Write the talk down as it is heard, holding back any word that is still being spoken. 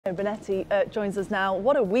Bonetti joins us now.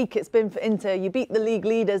 What a week it's been for Inter. You beat the league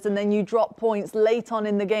leaders and then you drop points late on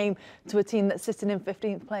in the game to a team that's sitting in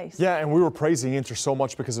 15th place. Yeah, and we were praising Inter so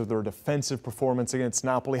much because of their defensive performance against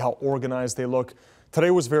Napoli, how organized they look. Today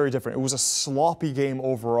was very different. It was a sloppy game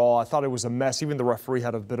overall. I thought it was a mess. Even the referee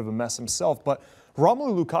had a bit of a mess himself. But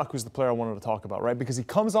Romelu Lukaku is the player I wanted to talk about, right? Because he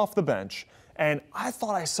comes off the bench, and I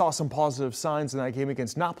thought I saw some positive signs in that game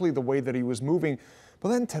against Napoli, the way that he was moving. But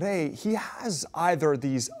then today, he has either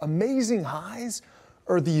these amazing highs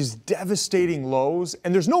or these devastating lows,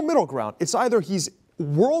 and there's no middle ground. It's either he's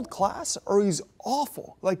world class or he's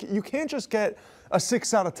awful. Like, you can't just get a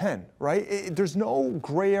 6 out of 10, right? There's no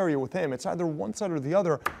gray area with him. It's either one side or the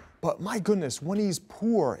other. But my goodness, when he's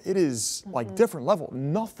poor, it is like different level.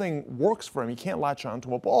 Nothing works for him. He can't latch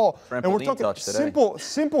onto a ball. And we're talking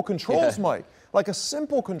simple controls, yeah. Mike. Like a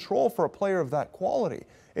simple control for a player of that quality.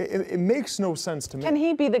 It makes no sense to me. Can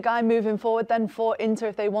he be the guy moving forward then for Inter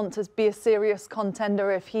if they want to be a serious contender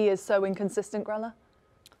if he is so inconsistent, Grella?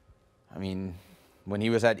 I mean, when he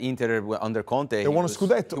was at Inter under Conte, they won a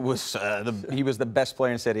Scudetto. He was the best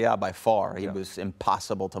player in Serie A by far. He was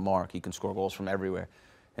impossible to mark. He can score goals from everywhere.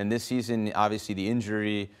 And this season, obviously the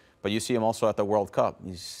injury, but you see him also at the World Cup.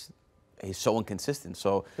 He's so inconsistent.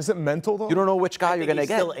 So is it mental though? You don't know which guy you're gonna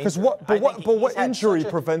get. Because what injury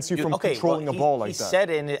prevents you from controlling a ball like that? He said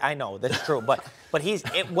it. I know that's true, but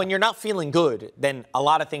when you're not feeling good, then a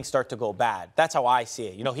lot of things start to go bad. That's how I see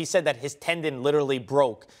it. You know, he said that his tendon literally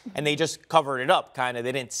broke, and they just covered it up. Kind of,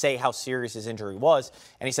 they didn't say how serious his injury was.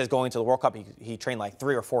 And he says going to the World Cup, he trained like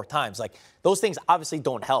 3 or 4 times. Like those things obviously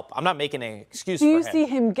don't help. I'm not making an excuse for him. Do you see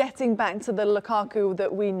him getting back to the Lukaku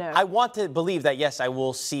that we know? I want to believe that, yes, I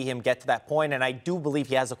will see him get to that point, and I do believe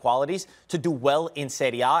he has the qualities to do well in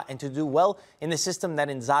Serie A and to do well in the system that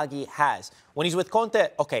Inzaghi has. When he's with Conte,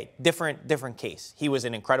 okay, different case. He was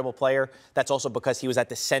an incredible player. That's also because he was at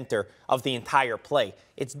the center of the entire play.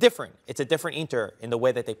 It's different. It's a different Inter in the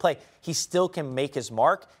way that they play. He still can make his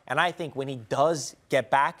mark, and I think when he does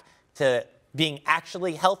get back to being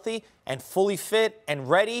actually healthy and fully fit and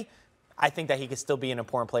ready, I think that he could still be an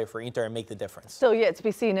important player for Inter and make the difference. Still yet to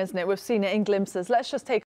be seen, isn't it? We've seen it in glimpses. Let's just take